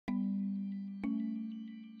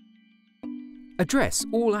Address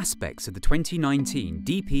all aspects of the 2019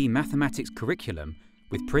 DP Mathematics curriculum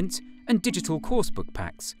with print and digital coursebook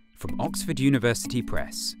packs from Oxford University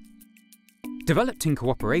Press. Developed in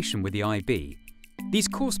cooperation with the IB, these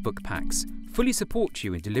coursebook packs fully support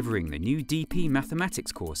you in delivering the new DP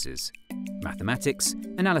Mathematics courses, Mathematics,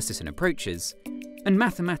 Analysis and Approaches, and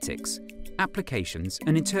Mathematics, Applications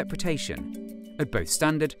and Interpretation, at both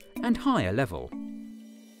standard and higher level.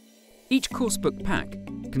 Each coursebook pack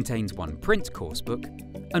contains one print coursebook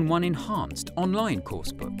and one enhanced online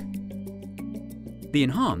coursebook. The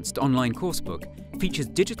enhanced online coursebook features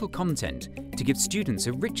digital content to give students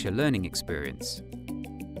a richer learning experience.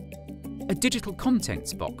 A digital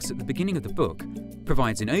contents box at the beginning of the book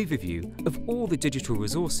provides an overview of all the digital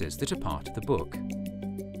resources that are part of the book.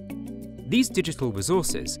 These digital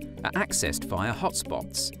resources are accessed via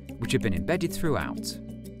hotspots, which have been embedded throughout.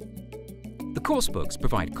 The coursebooks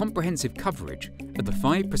provide comprehensive coverage of the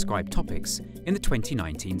 5 prescribed topics in the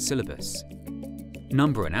 2019 syllabus: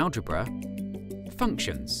 number and algebra,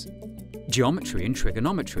 functions, geometry and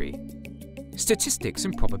trigonometry, statistics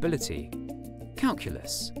and probability,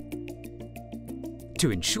 calculus.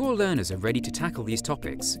 To ensure learners are ready to tackle these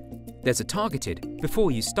topics, there's a targeted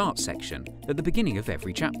Before You Start section at the beginning of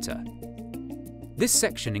every chapter. This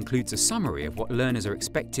section includes a summary of what learners are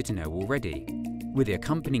expected to know already, with the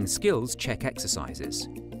accompanying skills check exercises.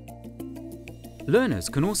 Learners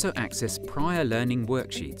can also access prior learning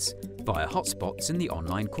worksheets via hotspots in the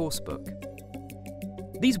online coursebook.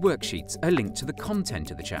 These worksheets are linked to the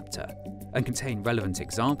content of the chapter and contain relevant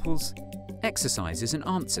examples, exercises and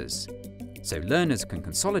answers, so learners can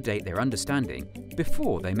consolidate their understanding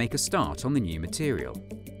before they make a start on the new material.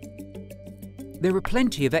 There are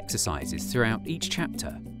plenty of exercises throughout each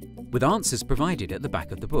chapter, with answers provided at the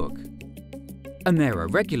back of the book. And there are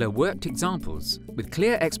regular worked examples with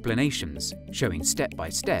clear explanations showing step by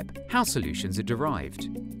step how solutions are derived.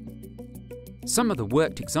 Some of the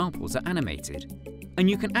worked examples are animated, and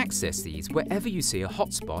you can access these wherever you see a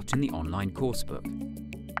hotspot in the online coursebook.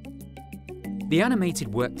 The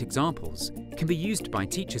animated worked examples can be used by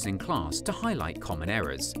teachers in class to highlight common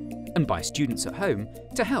errors, and by students at home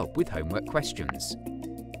to help with homework questions.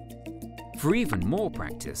 For even more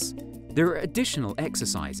practice, there are additional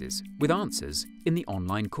exercises with answers in the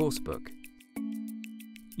online coursebook.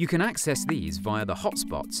 You can access these via the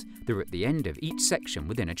hotspots that are at the end of each section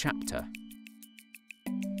within a chapter.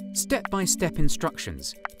 Step-by-step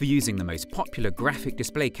instructions for using the most popular graphic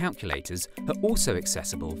display calculators are also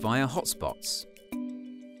accessible via hotspots.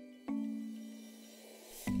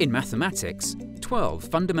 In mathematics, 12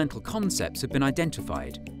 fundamental concepts have been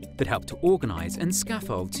identified that help to organise and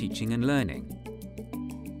scaffold teaching and learning.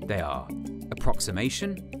 They are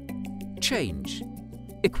approximation, change,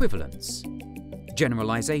 equivalence,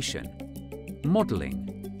 generalization,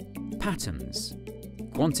 modelling, patterns,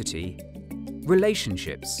 quantity,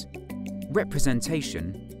 relationships,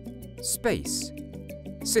 representation, space,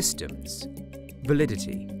 systems,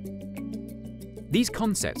 validity. These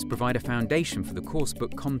concepts provide a foundation for the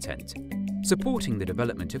coursebook content, supporting the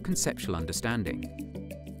development of conceptual understanding.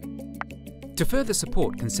 To further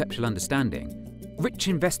support conceptual understanding, rich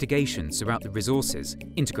investigations throughout the resources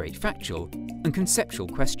integrate factual and conceptual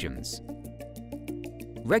questions.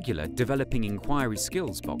 Regular Developing Inquiry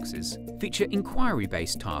Skills boxes feature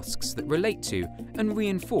inquiry-based tasks that relate to and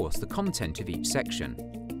reinforce the content of each section,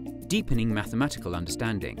 deepening mathematical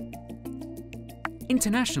understanding.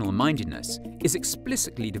 International mindedness is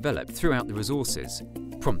explicitly developed throughout the resources,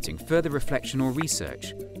 prompting further reflection or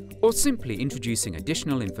research, or simply introducing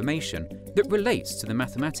additional information that relates to the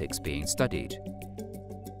mathematics being studied.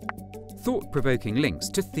 Thought-provoking links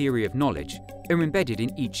to theory of knowledge are embedded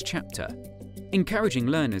in each chapter, encouraging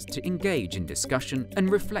learners to engage in discussion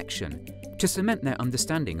and reflection to cement their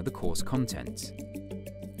understanding of the course content.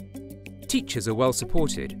 Teachers are well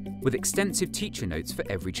supported with extensive teacher notes for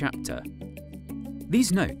every chapter.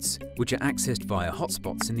 These notes, which are accessed via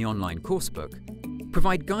hotspots in the online coursebook,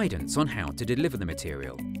 provide guidance on how to deliver the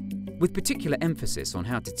material, with particular emphasis on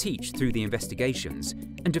how to teach through the investigations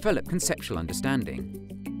and develop conceptual understanding.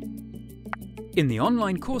 In the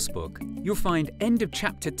online coursebook, you'll find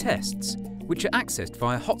end-of-chapter tests, which are accessed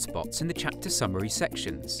via hotspots in the chapter summary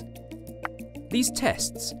sections. These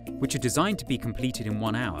tests, which are designed to be completed in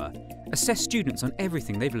 1 hour, assess students on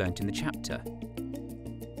everything they've learnt in the chapter.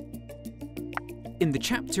 In the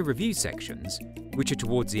chapter review sections, which are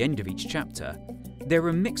towards the end of each chapter, there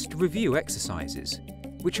are mixed review exercises,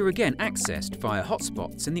 which are again accessed via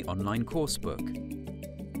hotspots in the online coursebook.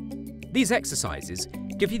 These exercises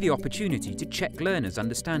give you the opportunity to check learners'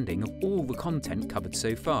 understanding of all the content covered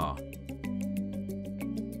so far.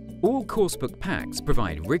 All coursebook packs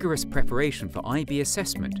provide rigorous preparation for IB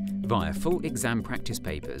assessment via full exam practice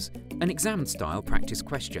papers and exam-style practice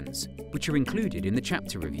questions, which are included in the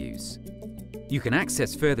chapter reviews. You can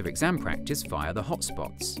access further exam practice via the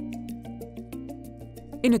hotspots.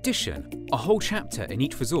 In addition, a whole chapter in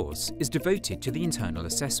each resource is devoted to the internal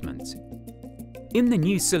assessment. In the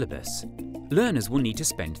new syllabus, learners will need to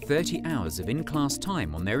spend 30 hours of in-class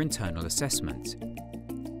time on their internal assessment.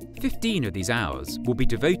 15 of these hours will be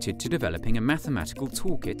devoted to developing a mathematical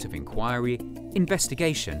toolkit of inquiry,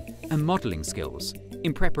 investigation, and modelling skills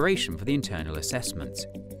in preparation for the internal assessment.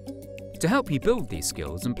 To help you build these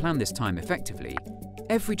skills and plan this time effectively,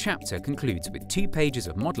 every chapter concludes with 2 pages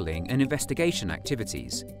of modelling and investigation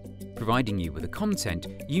activities, providing you with the content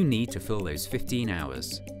you need to fill those 15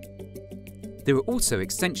 hours. There are also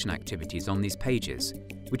extension activities on these pages,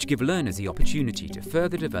 which give learners the opportunity to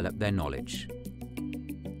further develop their knowledge.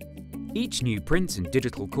 Each new print and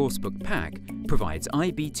digital coursebook pack provides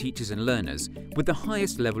IB teachers and learners with the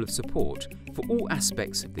highest level of support for all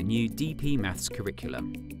aspects of the new DP Maths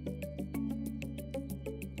curriculum.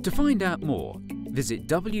 To find out more, visit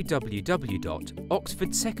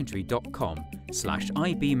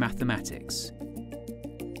www.oxfordsecondary.com/IB Mathematics.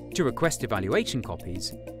 To request evaluation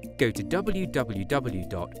copies, go to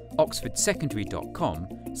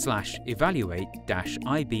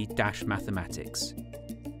www.oxfordsecondary.com/evaluate-IB-mathematics.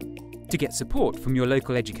 To get support from your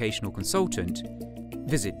local educational consultant,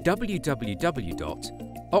 visit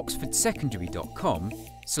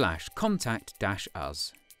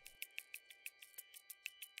www.oxfordsecondary.com/contact-us.